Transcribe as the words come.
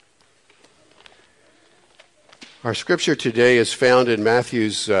Our scripture today is found in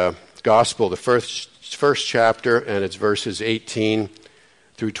Matthew's Gospel, the first chapter, and it's verses 18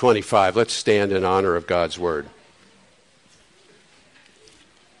 through 25. Let's stand in honor of God's word.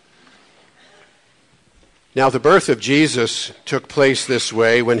 Now, the birth of Jesus took place this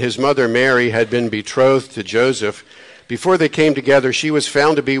way. When his mother Mary had been betrothed to Joseph, before they came together, she was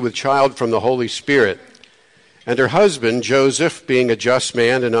found to be with child from the Holy Spirit. And her husband, Joseph, being a just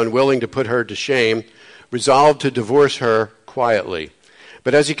man and unwilling to put her to shame, resolved to divorce her quietly.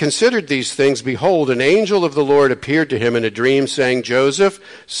 But as he considered these things, behold, an angel of the Lord appeared to him in a dream, saying, Joseph,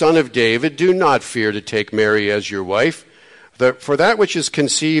 son of David, do not fear to take Mary as your wife, for that which is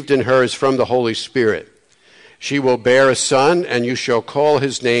conceived in her is from the Holy Spirit. She will bear a son, and you shall call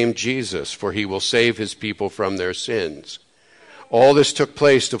his name Jesus, for he will save his people from their sins. All this took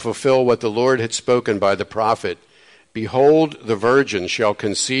place to fulfill what the Lord had spoken by the prophet. Behold, the virgin shall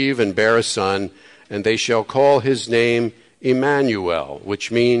conceive and bear a son, and they shall call his name Emmanuel,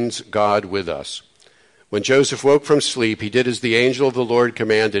 which means God with us. When Joseph woke from sleep, he did as the angel of the Lord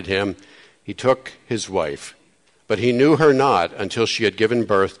commanded him. He took his wife, but he knew her not until she had given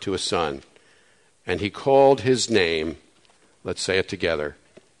birth to a son. And he called his name, let's say it together,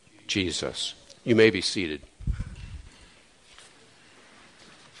 Jesus. You may be seated.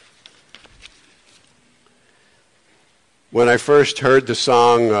 When I first heard the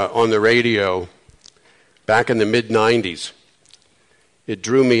song on the radio back in the mid-90s, it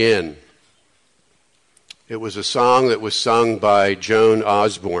drew me in. It was a song that was sung by Joan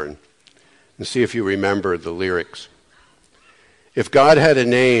Osborne. And see if you remember the lyrics. If God had a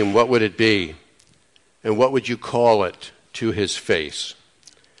name, what would it be? And what would you call it to his face?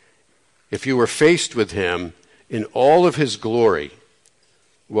 If you were faced with him in all of his glory,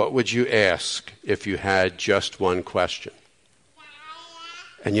 what would you ask if you had just one question?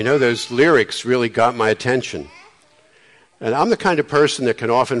 And you know, those lyrics really got my attention. And I'm the kind of person that can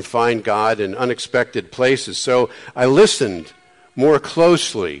often find God in unexpected places. So I listened more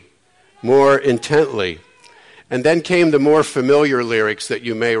closely, more intently. And then came the more familiar lyrics that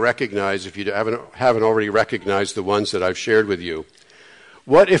you may recognize if you haven't already recognized the ones that I've shared with you.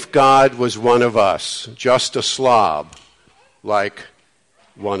 What if God was one of us, just a slob, like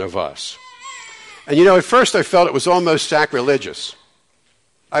one of us? And you know, at first I felt it was almost sacrilegious.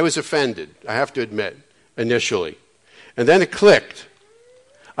 I was offended, I have to admit, initially. And then it clicked.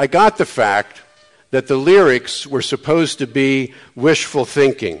 I got the fact that the lyrics were supposed to be wishful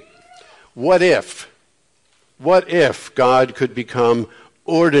thinking. What if God could become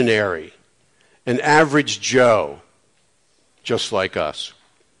ordinary, an average Joe, just like us?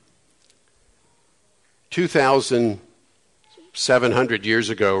 2,700 years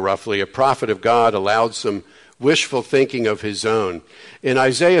ago, roughly, a prophet of God allowed some wishful thinking of his own. In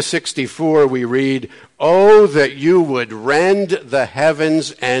Isaiah 64, we read, "Oh, that you would rend the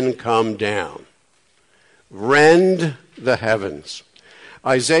heavens and come down." Rend the heavens.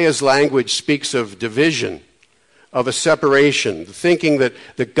 Isaiah's language speaks of division, of a separation, thinking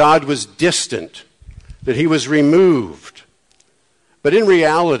that God was distant, that he was removed. But in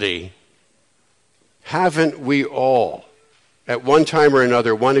reality, haven't we all, at one time or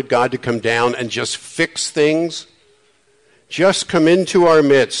another, wanted God to come down and just fix things? Just come into our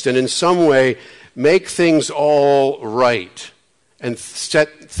midst and in some way make things all right and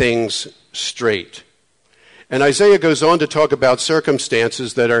set things straight. And Isaiah goes on to talk about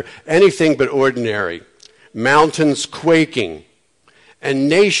circumstances that are anything but ordinary. Mountains quaking and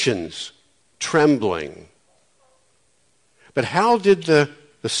nations trembling. But how did the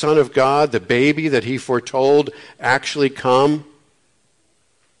Son of God, the baby that he foretold, actually come?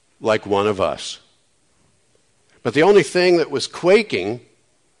 Like one of us. But the only thing that was quaking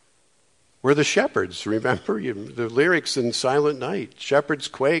were the shepherds. Remember the lyrics in Silent Night. Shepherds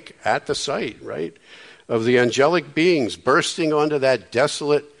quake at the sight, right, of the angelic beings bursting onto that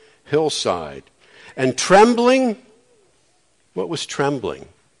desolate hillside. And trembling, what was trembling?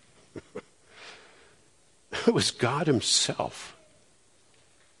 It was God himself.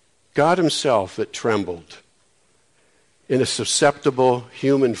 God himself that trembled in a susceptible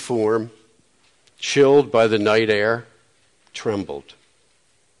human form, chilled by the night air, trembled.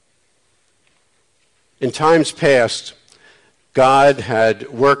 In times past, God had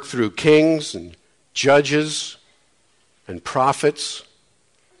worked through kings and judges and prophets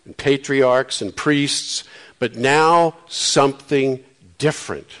and patriarchs and priests, but now something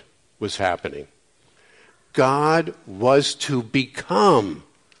different was happening. God was to become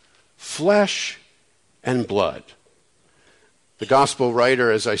flesh and blood. The gospel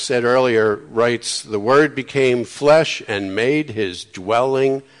writer, as I said earlier, writes, "The Word became flesh and made his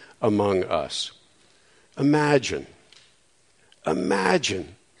dwelling among us." Imagine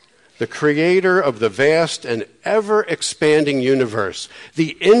the creator of the vast and ever-expanding universe,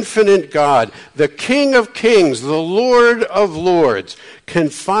 the infinite God, the King of kings, the Lord of lords,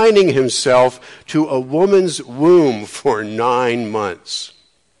 confining himself to a woman's womb for 9 months.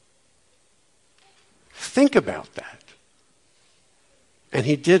 Think about that. And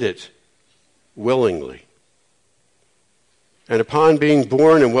he did it willingly. And upon being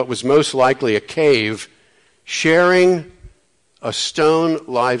born in what was most likely a cave, sharing a stone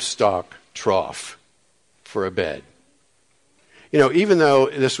livestock trough for a bed. You know, even though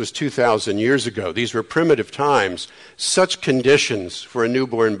this was 2,000 years ago, these were primitive times, such conditions for a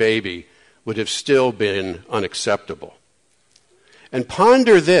newborn baby would have still been unacceptable. And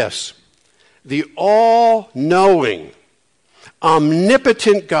ponder this, the all-knowing,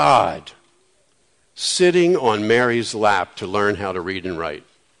 omnipotent God sitting on Mary's lap to learn how to read and write.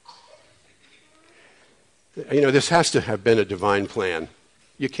 You know, this has to have been a divine plan.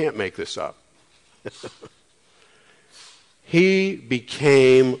 You can't make this up. He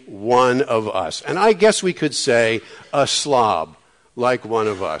became one of us. And I guess we could say a slob, like one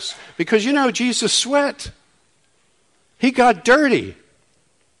of us. Because, you know, Jesus sweat. He got dirty.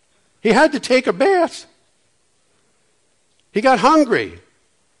 He had to take a bath. He got hungry.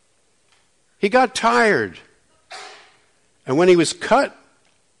 He got tired. And when he was cut,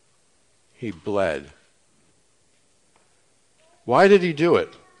 he bled. Why did he do it?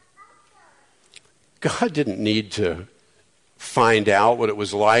 God didn't need to find out what it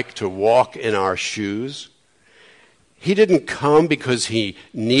was like to walk in our shoes. He didn't come because he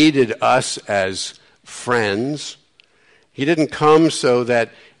needed us as friends. He didn't come so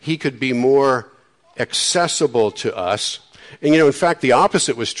that he could be more accessible to us. And, you know, in fact, the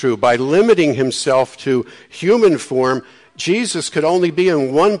opposite was true. By limiting himself to human form, Jesus could only be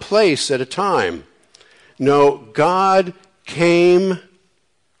in one place at a time. No, God came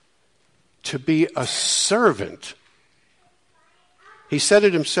to be a servant. He said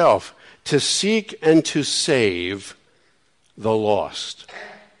it himself, to seek and to save the lost.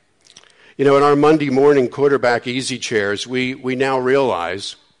 You know, in our Monday morning quarterback easy chairs, we now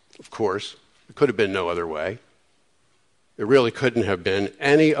realize, of course, it could have been no other way. It really couldn't have been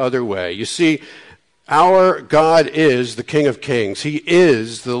any other way. You see, our God is the King of Kings. He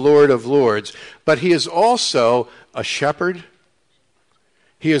is the Lord of Lords, but he is also a shepherd.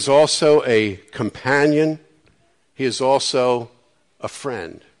 He is also a companion. He is also a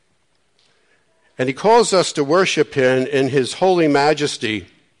friend. And he calls us to worship him in his holy majesty,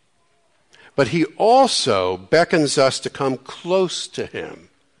 but he also beckons us to come close to him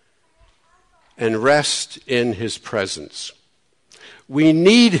and rest in his presence. We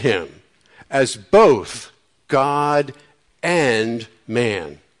need him as both God and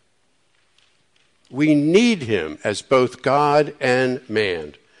man. We need him as both God and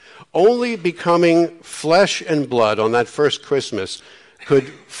man. Only becoming flesh and blood on that first Christmas could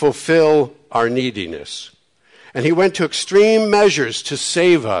fulfill our neediness. And he went to extreme measures to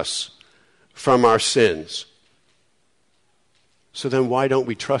save us from our sins. So then why don't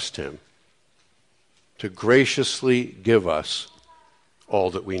we trust him to graciously give us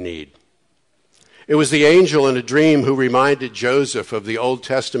all that we need? It was the angel in a dream who reminded Joseph of the Old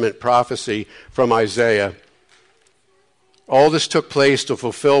Testament prophecy from Isaiah. All this took place to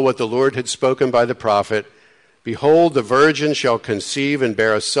fulfill what the Lord had spoken by the prophet. Behold, the virgin shall conceive and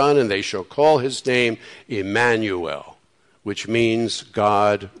bear a son, and they shall call his name Emmanuel, which means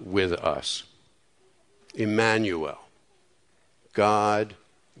God with us. Emmanuel, God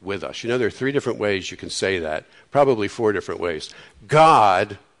with us. You know, there are 3 different ways you can say that, probably 4 different ways.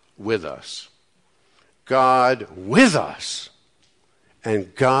 God with us. God with us.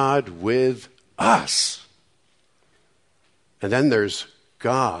 And God with us. And then there's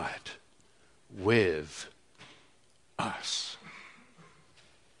God with us.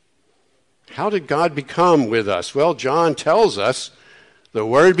 How did God become with us? Well, John tells us the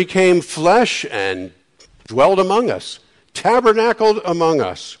Word became flesh and dwelled among us, tabernacled among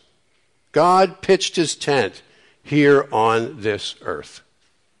us. God pitched his tent here on this earth.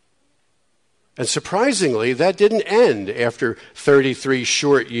 And surprisingly, that didn't end after 33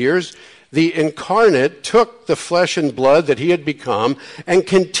 short years. The incarnate took the flesh and blood that he had become, and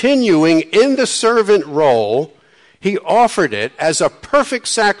continuing in the servant role, he offered it as a perfect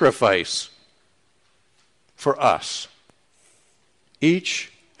sacrifice for us,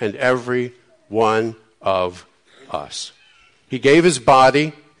 each and every one of us. He gave his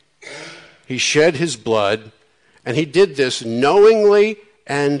body, he shed his blood, and he did this knowingly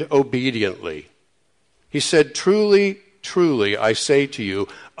and obediently. He said, truly, truly, I say to you,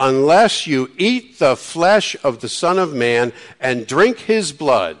 unless you eat the flesh of the Son of Man and drink his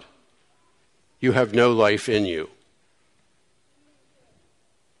blood, you have no life in you.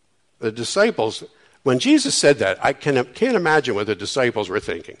 The disciples, when Jesus said that, I can't imagine what the disciples were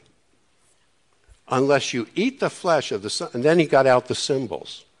thinking. Unless you eat the flesh of the Son, and then he got out the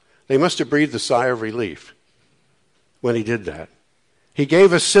symbols. They must have breathed a sigh of relief when he did that. He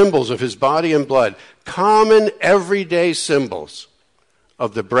gave us symbols of his body and blood, common everyday symbols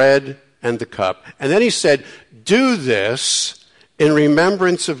of the bread and the cup. And then he said, do this in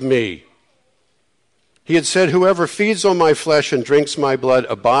remembrance of me. He had said, whoever feeds on my flesh and drinks my blood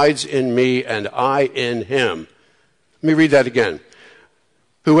abides in me and I in him. Let me read that again.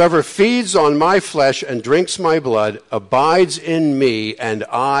 Whoever feeds on my flesh and drinks my blood abides in me and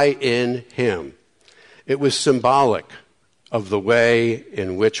I in him. It was symbolic of the way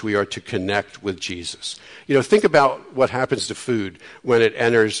in which we are to connect with Jesus. You know, think about what happens to food when it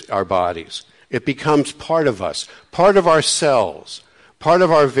enters our bodies. It becomes part of us, part of our cells, part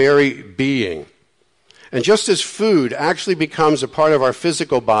of our very being. And just as food actually becomes a part of our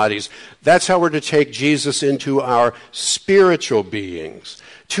physical bodies, that's how we're to take Jesus into our spiritual beings,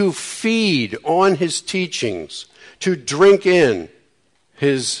 to feed on his teachings, to drink in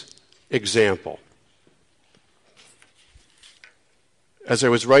his example. As I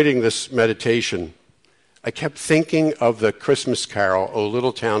was writing this meditation, I kept thinking of the Christmas carol, O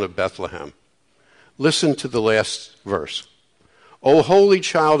Little Town of Bethlehem. Listen to the last verse. O holy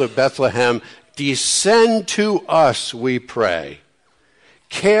child of Bethlehem, descend to us, we pray.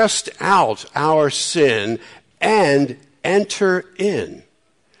 Cast out our sin and enter in.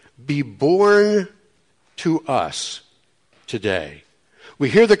 Be born to us today. We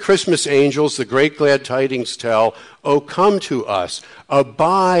hear the Christmas angels, the great glad tidings tell, O come to us,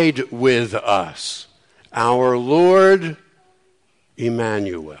 abide with us, our Lord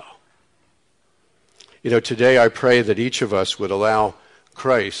Emmanuel. You know, today I pray that each of us would allow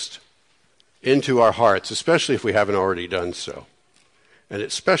Christ into our hearts, especially if we haven't already done so, and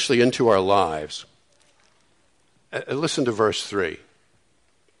especially into our lives. Listen to verse 3.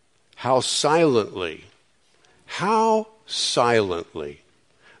 How silently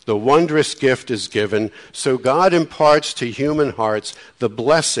the wondrous gift is given, so God imparts to human hearts the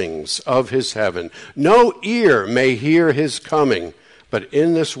blessings of his heaven. No ear may hear his coming, but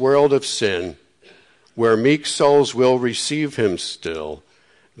in this world of sin, where meek souls will receive him still,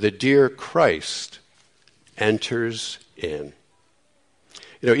 the dear Christ enters in.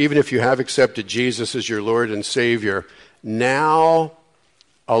 You know, even if you have accepted Jesus as your Lord and Savior, now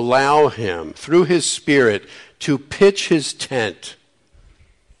allow him, through his Spirit, to pitch his tent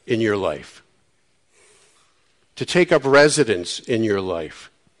in your life, to take up residence in your life,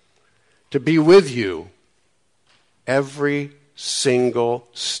 to be with you every single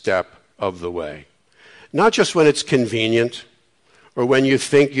step of the way. Not just when it's convenient or when you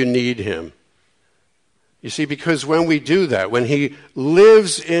think you need him. You see, because when we do that, when he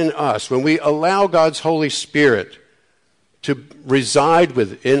lives in us, when we allow God's Holy Spirit to reside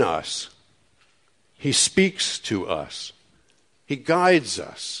within us, he speaks to us. He guides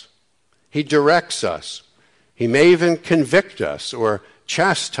us. He directs us. He may even convict us or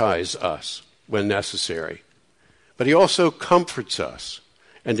chastise us when necessary. But he also comforts us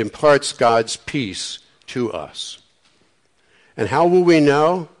and imparts God's peace to us. And how will we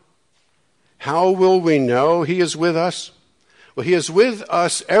know? How will we know he is with us? Well, he is with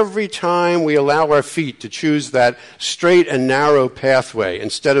us every time we allow our feet to choose that straight and narrow pathway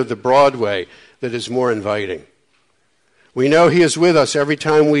instead of the broad way that is more inviting. We know he is with us every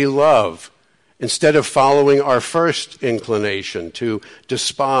time we love instead of following our first inclination to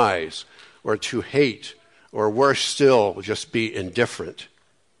despise or to hate, or worse still, just be indifferent.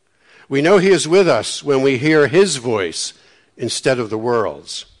 We know he is with us when we hear his voice instead of the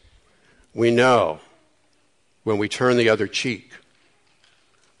world's. We know when we turn the other cheek,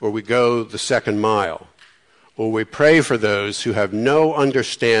 or we go the second mile, or we pray for those who have no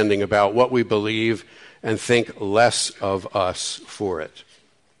understanding about what we believe and think less of us for it.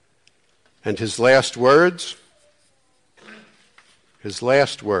 And his last words,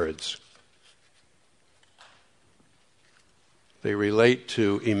 they relate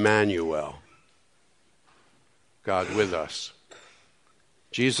to Emmanuel, God with us.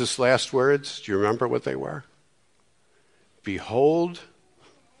 Jesus' last words, do you remember what they were? Behold,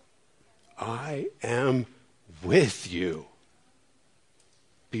 I am with you.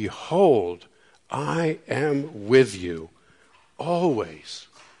 Behold, I am with you always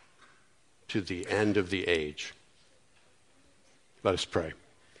to the end of the age. Let us pray.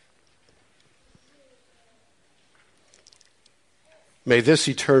 May this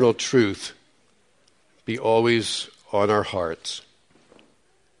eternal truth be always on our hearts,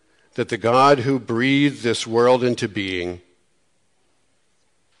 that the God who breathed this world into being,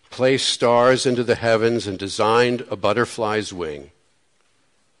 placed stars into the heavens and designed a butterfly's wing,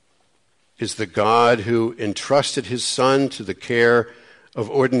 is the God who entrusted his Son to the care of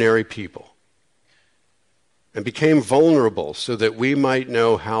ordinary people and became vulnerable so that we might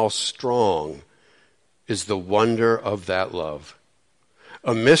know how strong is the wonder of that love.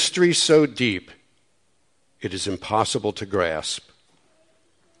 A mystery so deep it is impossible to grasp.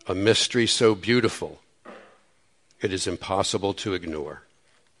 A mystery so beautiful it is impossible to ignore.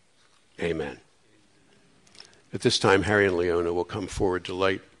 Amen. At this time, Harry and Leona will come forward to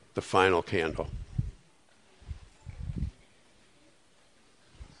light the final candle.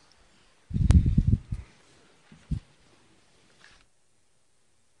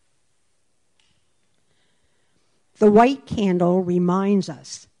 The white candle reminds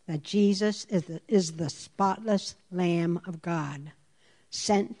us that Jesus is the spotless Lamb of God,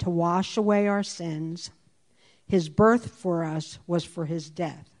 sent to wash away our sins. His birth for us was for his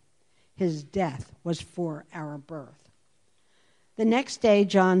death. His death was for our birth. The next day,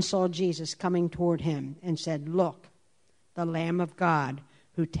 John saw Jesus coming toward him and said, "Look, the Lamb of God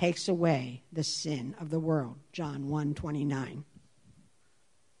who takes away the sin of the world." John 1:29.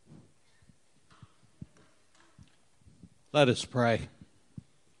 Let us pray.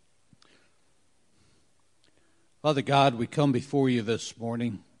 Father God, we come before you this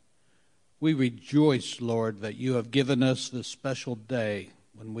morning. We rejoice, Lord, that you have given us this special day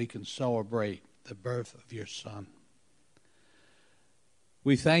when we can celebrate the birth of your Son.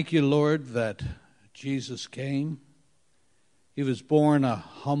 We thank you, Lord, that Jesus came. He was born a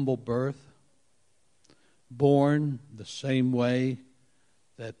humble birth, born the same way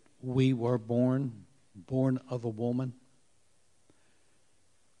that we were born of a woman,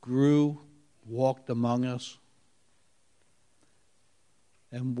 grew, walked among us,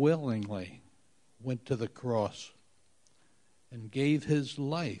 and willingly went to the cross and gave his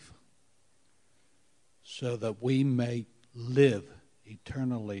life so that we may live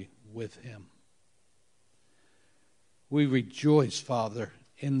eternally with him. We rejoice, Father,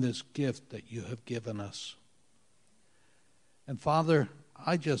 in this gift that you have given us. And Father,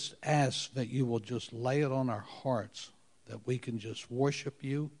 I just ask that you will just lay it on our hearts, that we can just worship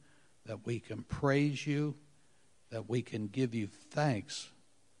you, that we can praise you, that we can give you thanks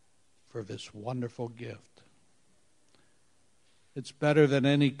for this wonderful gift. It's better than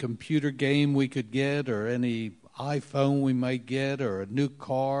any computer game we could get or any iPhone we might get or a new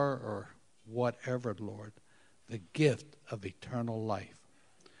car or whatever, Lord. The gift of eternal life.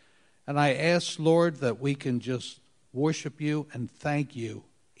 And I ask, Lord, that we can just worship you and thank you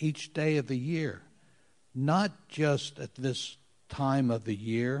each day of the year. Not just at this time of the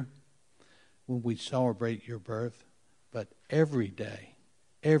year when we celebrate your birth, but every day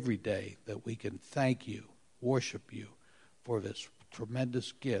that we can thank you, worship you for this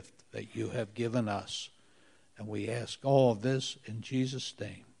tremendous gift that you have given us. And we ask all of this in Jesus'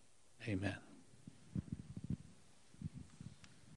 name. Amen.